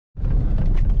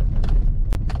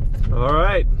All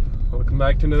right, welcome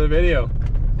back to another video.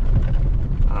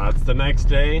 It's the next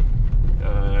day.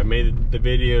 I made the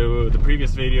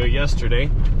previous video yesterday.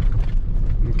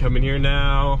 I'm coming here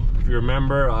now. If you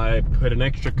remember, I put an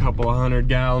extra couple of 100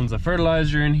 gallons of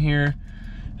fertilizer in here.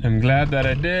 I'm glad that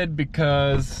I did,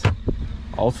 because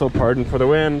also, pardon for the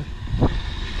wind,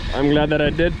 I'm glad that I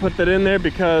did put that in there,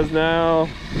 because now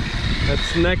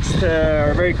it's next to,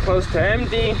 or very close to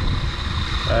empty.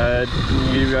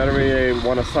 You don't really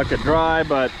want to suck it dry,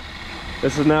 but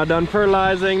this is now done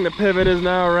fertilizing. The pivot is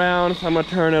now around, so I'm gonna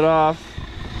turn it off.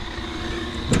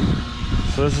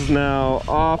 So this is now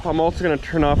off. I'm also gonna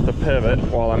turn off the pivot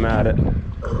while I'm at it.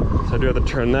 So I do have to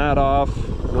turn that off.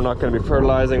 We're not gonna be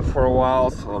fertilizing for a while,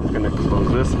 so I'm gonna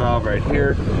close this valve right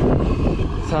here.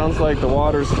 Sounds like the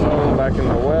water's flowing back in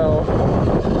the well.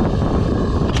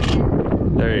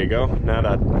 There you go. Now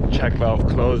that check valve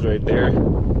closed right there.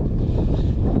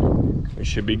 We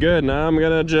should be good. Now I'm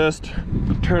gonna just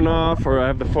turn off, or I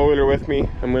have the foiler with me.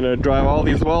 I'm gonna drive all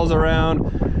these wells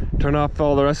around, turn off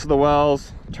all the rest of the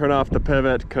wells, turn off the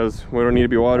pivot, because we don't need to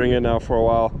be watering it now for a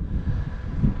while.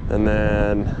 And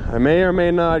then I may or may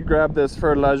not grab this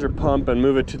fertilizer pump and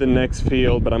move it to the next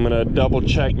field, but I'm gonna double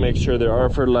check, make sure there are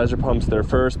fertilizer pumps there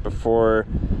first before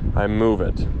I move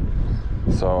it.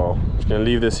 So I'm just gonna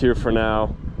leave this here for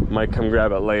now. Might come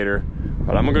grab it later.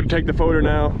 But I'm gonna go take the foiler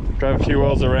now, drive a few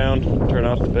wells around, turn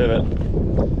off the pivot.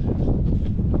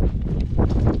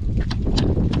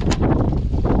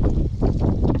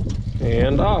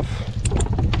 And off.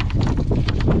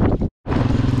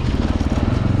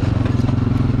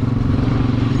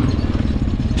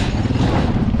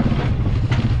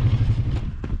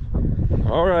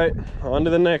 All right, on to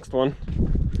the next one.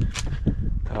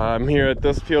 I'm here at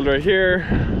this field right here.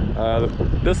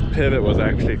 This pivot was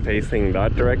actually facing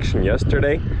that direction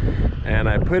yesterday, and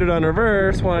I put it on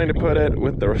reverse, wanting to put it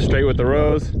straight with the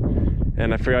rows,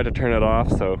 and I forgot to turn it off,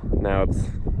 so now it's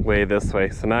way this way.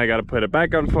 So now I got to put it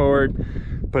back on forward,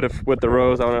 put it with the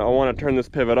rows. I want to turn this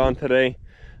pivot on today.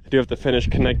 I do have to finish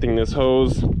connecting this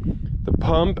hose. The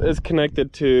pump is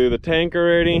connected to the tank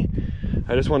already.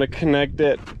 I just want to connect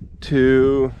it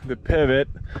to the pivot,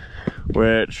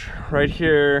 which right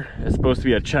here is supposed to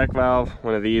be a check valve,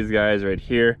 one of these guys right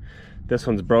here. This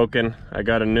one's broken. I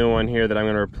got a new one here that I'm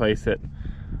going to replace it.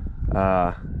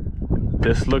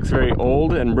 This looks very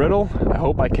old and brittle. I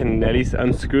hope I can at least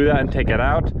unscrew that and take it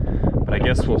out, but I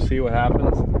guess we'll see what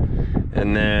happens.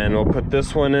 And then we'll put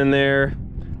this one in there,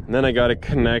 and then I got to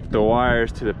connect the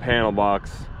wires to the panel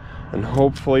box, and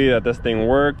hopefully that this thing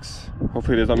works.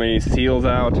 Hopefully there's not many seals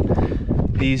out.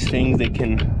 These things, they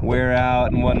can wear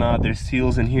out and whatnot. There's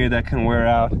seals in here that can wear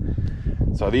out.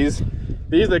 So these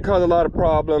they cause a lot of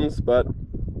problems, but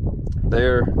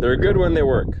they're good when they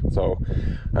work. So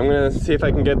I'm gonna see if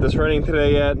I can get this running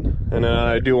today yet, and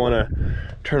I do want to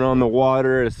turn on the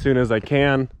water as soon as I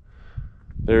can.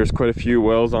 There's quite a few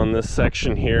wells on this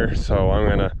section here, so I'm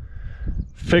gonna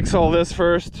fix all this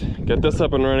first, get this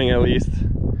up and running at least,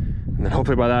 and then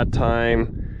hopefully by that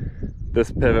time this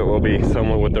pivot will be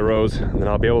somewhat with the rows, and then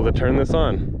I'll be able to turn this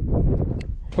on.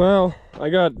 Well, I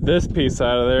got this piece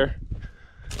out of there.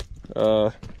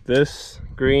 This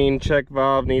green check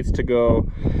valve needs to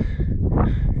go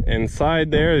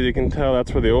inside there. As you can tell,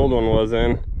 that's where the old one was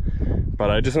in. But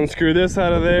I just unscrewed this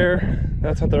out of there.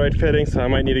 That's not the right fitting, so I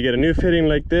might need to get a new fitting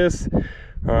like this.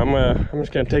 I'm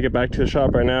just gonna take it back to the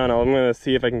shop right now, and I'm gonna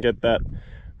see if I can get that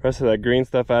rest of that green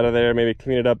stuff out of there, maybe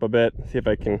clean it up a bit, see if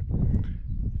I can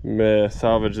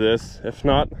salvage this. If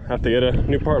not, I have to get a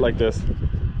new part like this.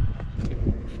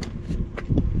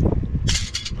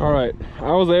 All right,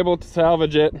 I was able to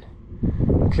salvage it,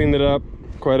 cleaned it up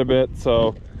quite a bit,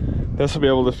 so this will be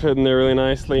able to fit in there really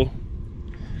nicely.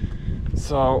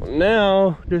 So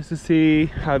now, just to see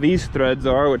how these threads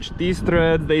are, which these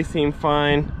threads, they seem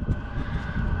fine.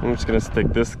 I'm just gonna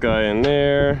stick this guy in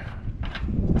there.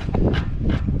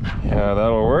 Yeah,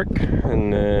 that'll work.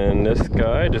 And then this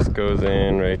guy just goes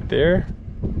in right there,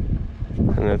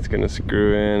 and that's gonna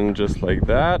screw in just like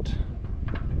that,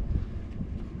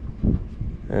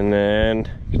 and then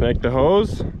connect the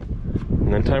hose,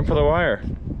 and then time for the wire.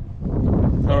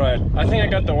 All right, I think I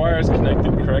got the wires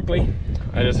connected correctly.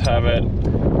 I just have it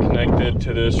connected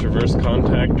to this reverse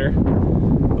contactor.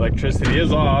 Electricity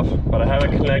is off, but I have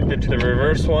it connected to the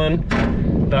reverse one.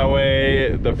 That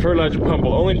way the fertilizer pump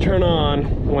will only turn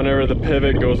on whenever the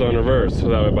pivot goes on reverse. So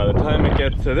that way by the time it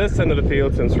gets to this end of the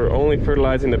field, since we're only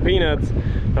fertilizing the peanuts,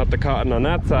 not the cotton on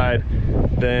that side,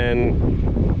 then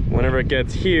whenever it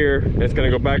gets here, it's gonna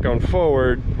go back on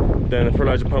forward, then the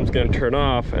fertilizer pump's gonna turn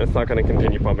off and it's not gonna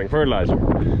continue pumping fertilizer.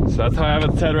 So that's how I have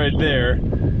it set right there.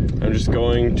 I'm just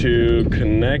going to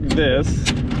connect this,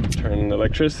 turn the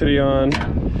electricity on,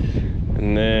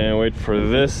 and then wait for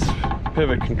this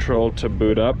pivot control to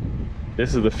boot up.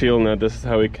 This is the field nut. This is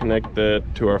how we connect it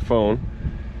to our phone.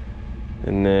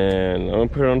 And then I'm gonna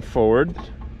put it on forward.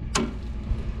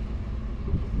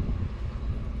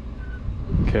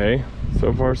 Okay,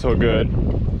 so far so good.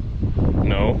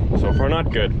 No, so far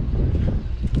not good.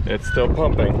 It's still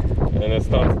pumping, and it's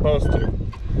not supposed to.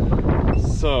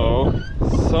 So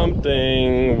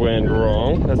something went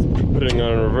wrong. Let's put it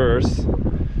on reverse.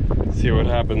 See what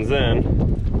happens then.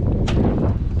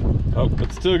 Oh,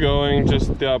 it's still going,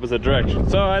 just the opposite direction.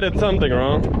 So I did something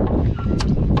wrong.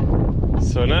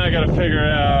 So now I gotta figure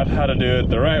out how to do it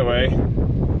the right way.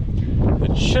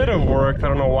 It should have worked. I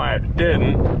don't know why it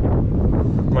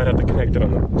didn't. Might have to connect it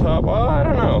on the top. Oh, I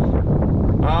don't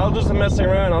know. I'll do some messing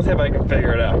around. I'll see if I can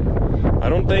figure it out. I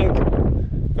don't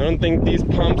think these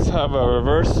pumps have a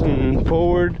reverse and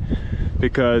forward,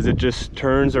 because it just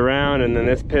turns around and then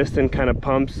this piston kind of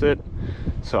pumps it.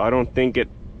 So I don't think it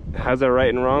has a right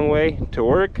and wrong way to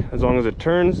work as long as it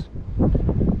turns,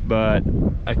 but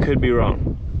I could be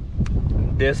wrong.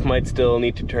 This might still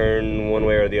need to turn one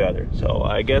way or the other. So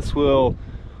I guess I'll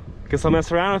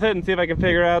mess around with it and see if I can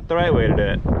figure out the right way to do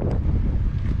it.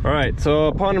 All right, so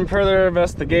upon further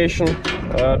investigation,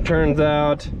 turns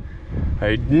out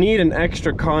I need an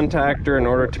extra contactor in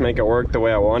order to make it work the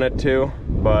way I want it to,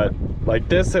 but like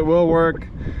this it will work.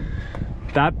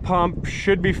 That pump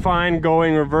should be fine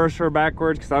going reverse or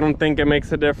backwards, because I don't think it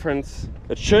makes a difference.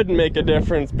 It shouldn't make a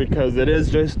difference because it is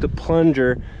just a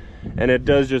plunger, and it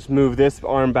does just move this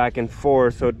arm back and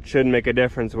forth, so it shouldn't make a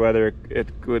difference whether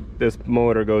this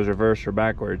motor goes reverse or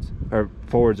backwards, or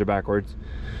forwards or backwards.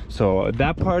 So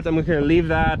that part, I'm gonna leave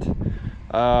that.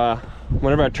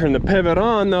 Whenever I turn the pivot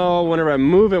on though, whenever I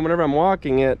move it, whenever I'm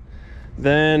walking it,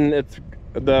 then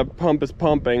the pump is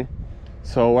pumping.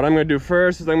 So what I'm gonna do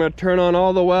first is I'm gonna turn on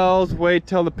all the wells, wait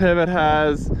till the pivot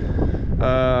has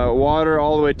water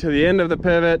all the way to the end of the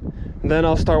pivot, and then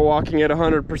I'll start walking at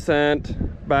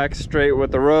 100% back straight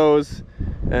with the rows,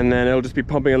 and then it'll just be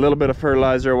pumping a little bit of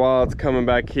fertilizer while it's coming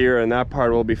back here, and that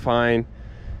part will be fine.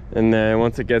 And then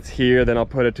once it gets here, then I'll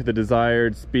put it to the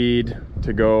desired speed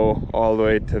to go all the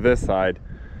way to this side.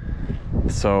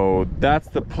 So that's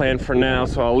the plan for now.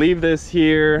 So I'll leave this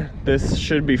here. This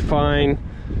should be fine.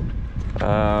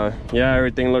 Yeah,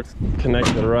 everything looks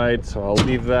connected right, so I'll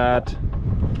leave that.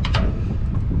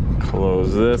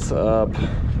 Close this up.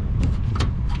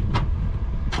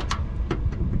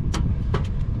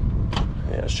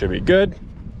 Yeah, it should be good.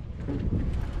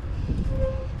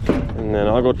 And then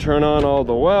I'll go turn on all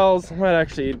the wells. Might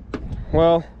actually,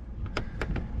 well,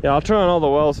 yeah, I'll turn on all the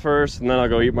wells first, and then I'll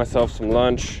go eat myself some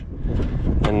lunch.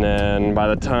 And then by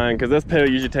the time, because this pivot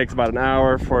usually takes about an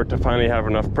hour for it to finally have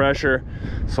enough pressure,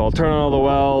 so I'll turn on all the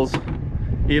wells,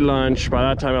 eat lunch. By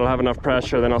that time it'll have enough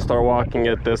pressure, then I'll start walking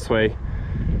it this way,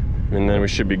 and then we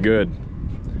should be good.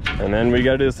 And then we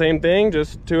gotta do the same thing,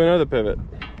 just to another pivot.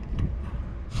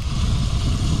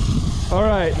 All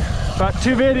right, about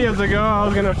 2 videos ago I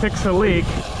was gonna fix a leak,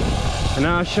 and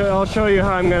now I'll show you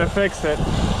how I'm gonna fix it.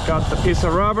 Got the piece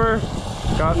of rubber,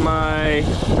 got my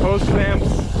hose clamps.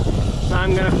 Now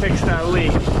I'm gonna fix that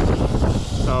leak.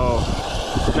 So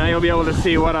now you'll be able to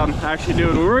see what I'm actually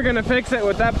doing. We were gonna fix it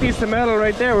with that piece of metal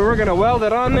right there. We were gonna weld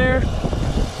it on there,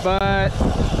 but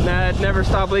it never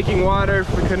stopped leaking water.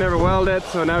 We could never weld it,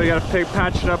 so now we gotta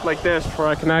patch it up like this before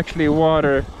I can actually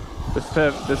water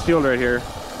this field right here.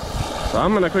 So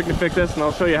I'm gonna quickly fix this, and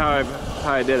I'll show you how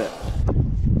I did it.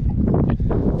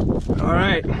 All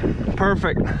right,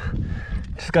 perfect.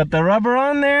 Just got the rubber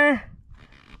on there.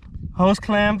 Hose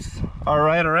clamps are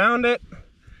right around it.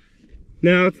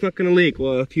 Now it's not gonna leak.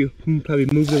 Well, if you probably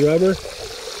move the rubber,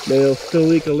 then it'll still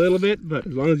leak a little bit, but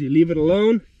as long as you leave it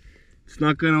alone, it's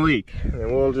not gonna leak.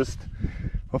 And we'll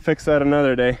fix that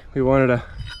another day. We wanted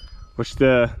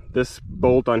to, this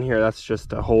bolt on here, that's just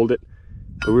to hold it.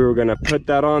 But we were gonna put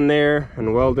that on there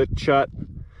and weld it shut.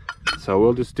 So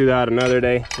we'll just do that another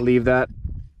day. Leave that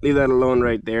alone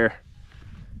right there.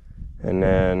 And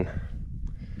then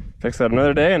fix that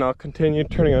another day, and I'll continue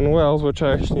turning on wells, which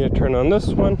I actually need to turn on this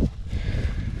one.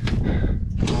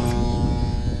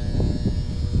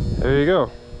 There you go.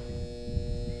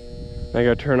 I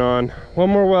gotta turn on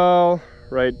one more well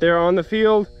right there on the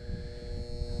field.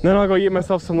 Then I'll go eat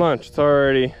myself some lunch. It's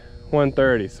already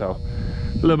 1:30, so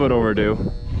a little bit overdue.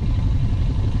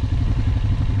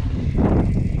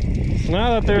 So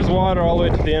now that there's water all the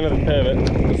way to the end of the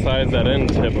pivot, besides that end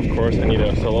tip, of course, I need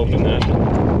to still open that.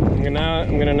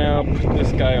 I'm gonna now put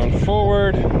this guy on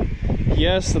forward.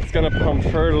 Yes, it's gonna pump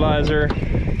fertilizer,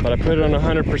 but I put it on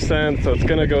 100%, so it's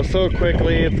gonna go so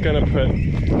quickly. It's gonna put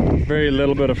very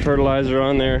little bit of fertilizer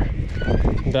on there.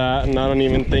 That, and I don't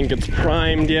even think it's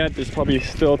primed yet. There's probably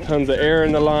still tons of air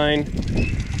in the line,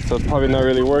 so it's probably not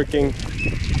really working.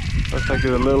 Looks like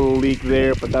there's a little leak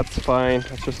there, but that's fine.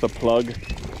 That's just a plug.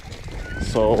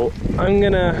 So I'm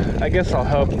gonna, I guess I'll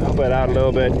help it out a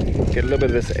little bit, get a little bit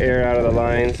of this air out of the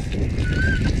lines.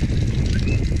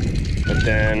 But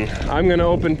then I'm gonna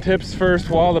open tips first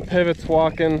while the pivot's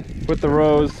walking with the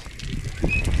rows.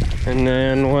 And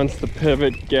then once the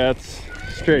pivot gets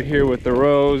straight here with the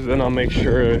rows, then I'll make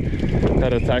sure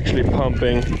that it's actually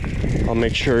pumping. I'll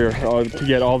make sure to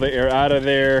get all the air out of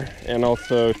there, and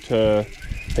also to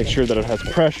make sure that it has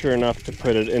pressure enough to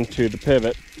put it into the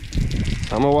pivot.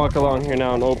 I'm gonna walk along here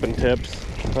now and open tips.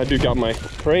 I do got my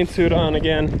rain suit on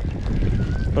again.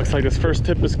 Looks like this first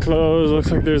tip is closed.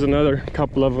 Looks like there's another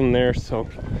couple of them there, so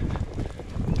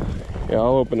yeah,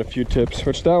 I'll open a few tips.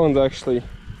 Which that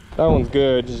one's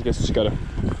good. Just gotta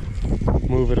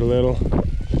move it a little.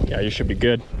 Yeah, you should be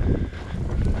good.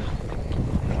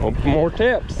 Open more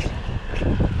tips.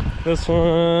 This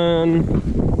one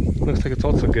looks like it's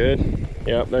also good.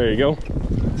 Yep, there you go.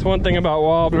 It's one thing about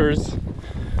wobblers,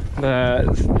 that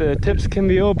the tips can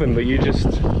be open, but you just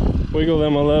wiggle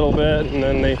them a little bit and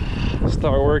then they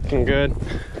start working good.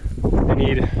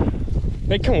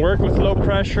 They can work with low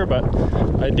pressure, but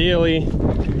ideally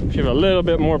if you have a little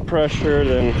bit more pressure,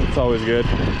 then it's always good.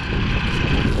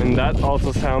 And that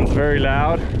also sounds very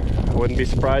loud. I wouldn't be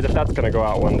surprised if that's gonna go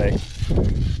out one day.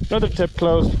 Another tip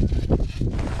closed.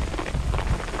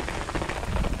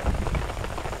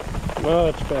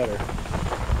 Much better.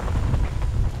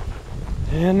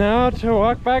 And now to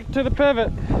walk back to the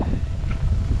pivot.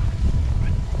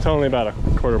 It's only about a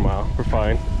quarter mile, we're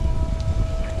fine.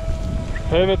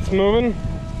 Pivot's moving.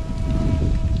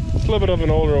 It's a little bit of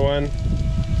an older one,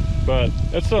 but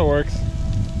it still works.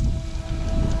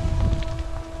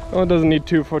 Well, it doesn't need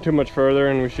too much further,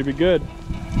 and we should be good.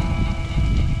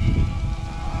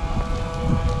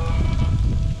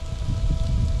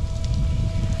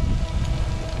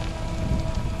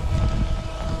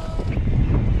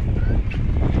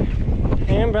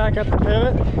 And back at the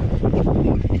pivot.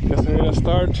 Guess I'm gonna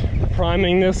start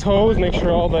priming this hose, make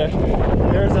sure all the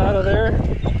air's out of there,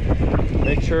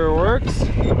 make sure it works,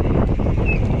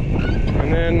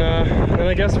 and then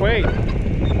I guess wait.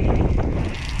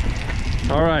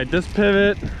 All right, this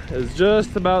pivot is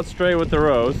just about straight with the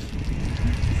rows,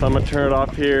 so I'm gonna turn it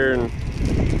off here in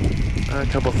a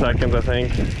couple seconds. I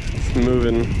think it's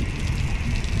moving.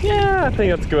 Yeah, I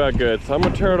think that's about good. So I'm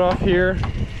gonna turn it off here.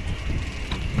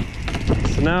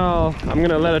 So now I'm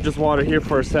gonna let it just water here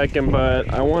for a second,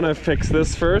 but I want to fix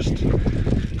this first.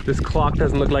 This clock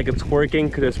doesn't look like it's working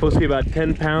because there's supposed to be about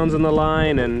 10 pounds in the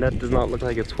line, and that does not look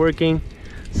like it's working.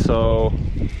 So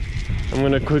I'm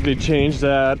gonna quickly change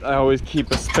that. I always keep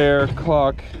a spare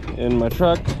clock in my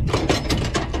truck.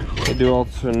 I do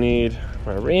also need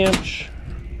my wrench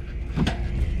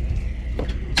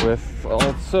with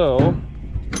also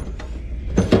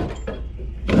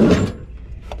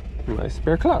my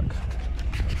spare clock.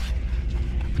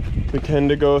 We tend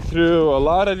to go through a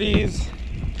lot of these,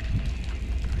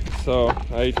 so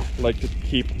I like to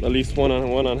keep at least one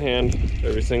on hand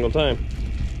every single time.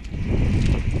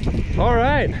 All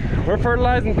right, we're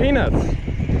fertilizing peanuts.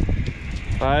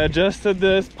 I adjusted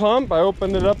this pump. I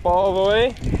opened it up all the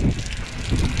way.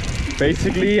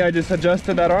 Basically, I just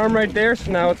adjusted that arm right there,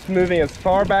 so now it's moving as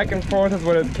far back and forth as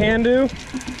what it can do.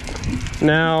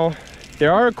 Now, they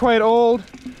are quite old.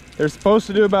 They're supposed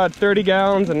to do about 30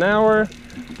 gallons an hour,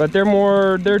 but they're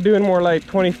doing more like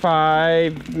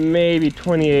 25, maybe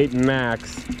 28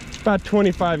 max. About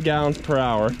 25 gallons per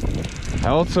hour. I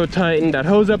also tightened that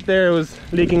hose up there. It was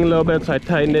leaking a little bit, so I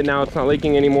tightened it. Now it's not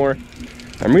leaking anymore.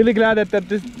 I'm really glad that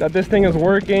this thing is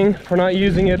working. For not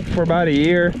using it for about a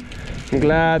year, I'm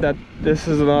glad that this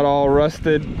is not all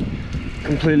rusted,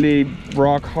 completely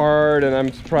rock hard, and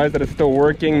I'm surprised that it's still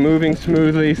working, moving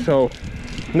smoothly. So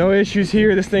no issues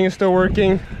here. This thing is still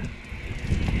working.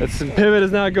 This pivot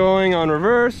is now going on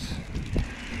reverse.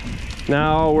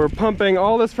 Now we're pumping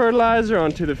all this fertilizer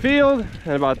onto the field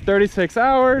in about 36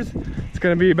 hours. It's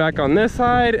gonna be back on this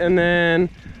side, and then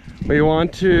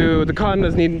the cotton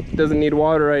doesn't need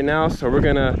water right now, so we're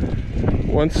gonna,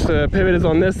 once the pivot is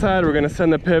on this side, we're gonna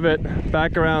send the pivot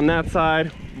back around that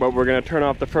side, but we're gonna turn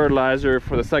off the fertilizer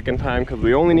for the second time because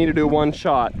we only need to do one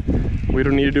shot. We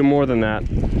don't need to do more than that.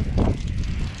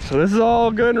 So this is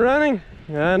all good and running,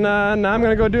 and now I'm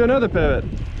gonna go do another pivot.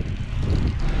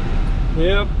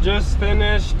 Yep, just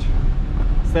finished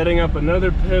setting up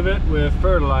another pivot with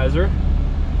fertilizer,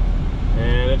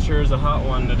 and it sure is a hot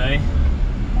one today.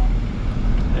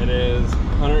 It is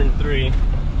 103.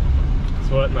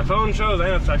 That's what my phone shows, and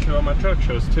it's actually what my truck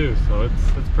shows too, so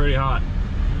it's pretty hot.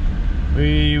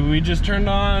 We just turned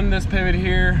on this pivot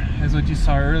here, as what you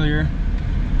saw earlier.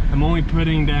 I'm only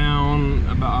putting down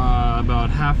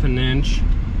about half an inch,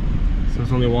 so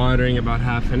it's only watering about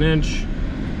half an inch.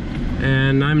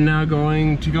 And I'm now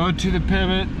going to go to the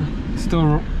pivot.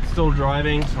 Still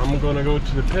driving, so I'm going to go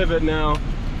to the pivot now,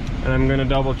 and I'm going to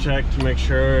double check to make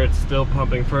sure it's still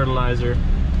pumping fertilizer.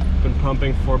 Been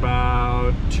pumping for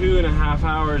about 2.5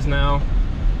 hours now.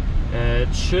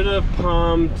 It should have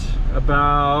pumped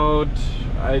about,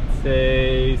 I'd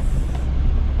say,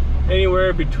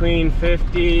 anywhere between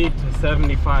 50 to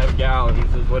 75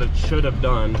 gallons is what it should have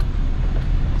done.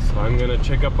 So I'm gonna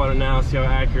check up on it now, see how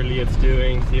accurately it's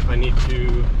doing, see if I need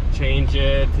to change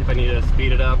it, see if I need to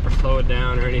speed it up or slow it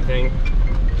down or anything.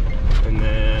 And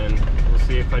then we'll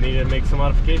see if I need to make some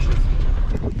modifications.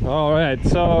 All right,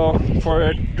 so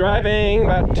for driving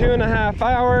about 2.5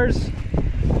 hours,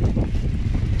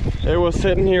 it was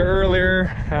sitting here earlier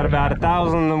at about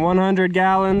 1,100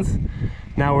 gallons.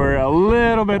 Now we're a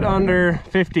little bit under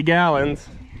 50 gallons.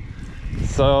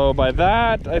 So by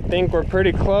that, I think we're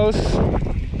pretty close.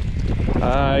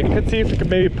 I could see if we could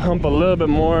maybe pump a little bit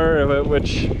more of it,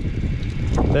 which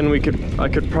then I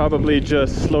could probably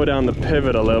just slow down the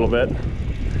pivot a little bit.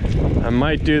 I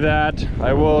might do that.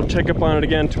 I will check up on it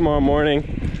again tomorrow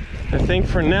morning. I think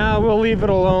for now we'll leave it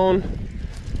alone,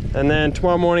 and then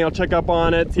tomorrow morning I'll check up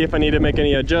on it, see if I need to make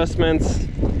any adjustments,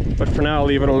 but for now I'll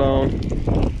leave it alone.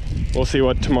 We'll see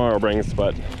what tomorrow brings,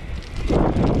 but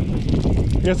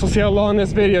I guess we'll see how long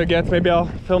this video gets. Maybe I'll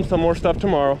film some more stuff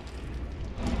tomorrow.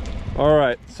 All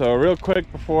right, so real quick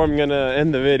before I'm gonna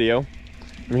end the video,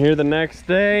 I'm here the next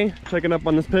day checking up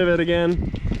on this pivot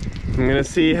again. I'm gonna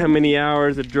see how many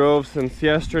hours it drove since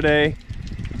yesterday.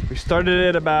 We started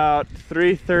it about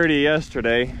 3:30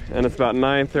 yesterday, and it's about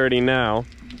 9:30 now.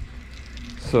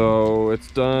 So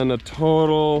it's done a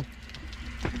total,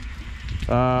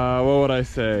 what would I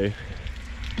say?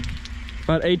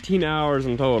 About 18 hours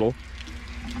in total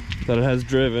that it has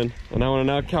driven. And I wanna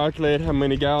now calculate how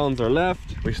many gallons are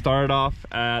left. We started off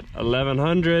at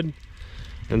 1,100,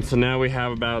 and so now we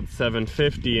have about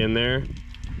 750 in there.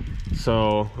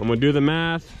 So I'm gonna do the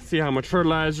math, see how much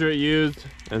fertilizer it used,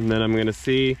 and then I'm gonna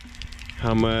see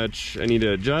how much I need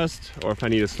to adjust, or if I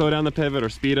need to slow down the pivot or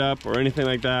speed up or anything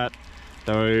like that.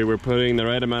 That way we're putting the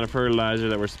right amount of fertilizer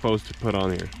that we're supposed to put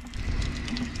on here.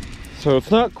 So it's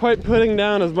not quite putting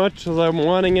down as much as I'm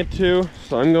wanting it to,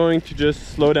 so I'm going to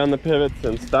just slow down the pivot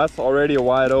since that's already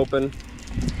wide open.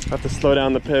 I have to slow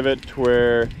down the pivot to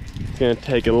where it's going to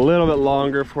take a little bit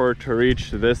longer for it to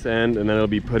reach this end, and then it'll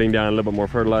be putting down a little bit more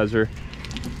fertilizer.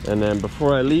 And then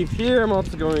before I leave here, I'm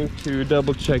also going to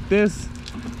double check this.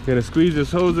 I'm going to squeeze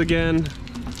this hose again,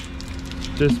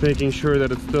 just making sure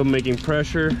that it's still making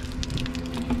pressure,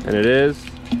 and it is.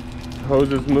 The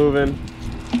hose is moving.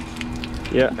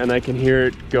 Yeah, and I can hear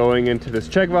it going into this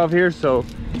check valve here, so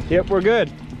yep, we're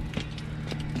good.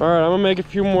 All right, I'm gonna make a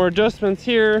few more adjustments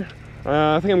here.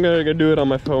 I think I'm gonna do it on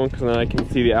my phone because then I can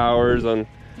see the hours on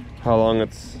how long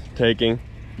it's taking.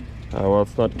 Well,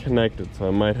 it's not connected, so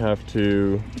I might have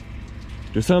to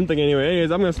do something anyway.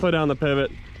 Anyways, I'm gonna slow down the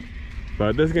pivot,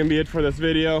 but this is gonna be it for this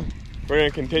video. We're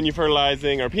gonna continue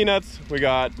fertilizing our peanuts. We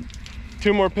got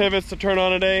 2 more pivots to turn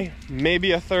on today,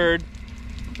 maybe a third,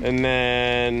 and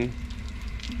then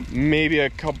maybe a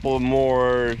couple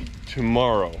more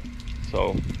tomorrow.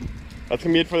 So that's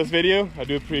gonna be it for this video. I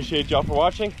do appreciate y'all for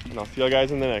watching, and I'll see y'all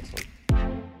guys in the next one.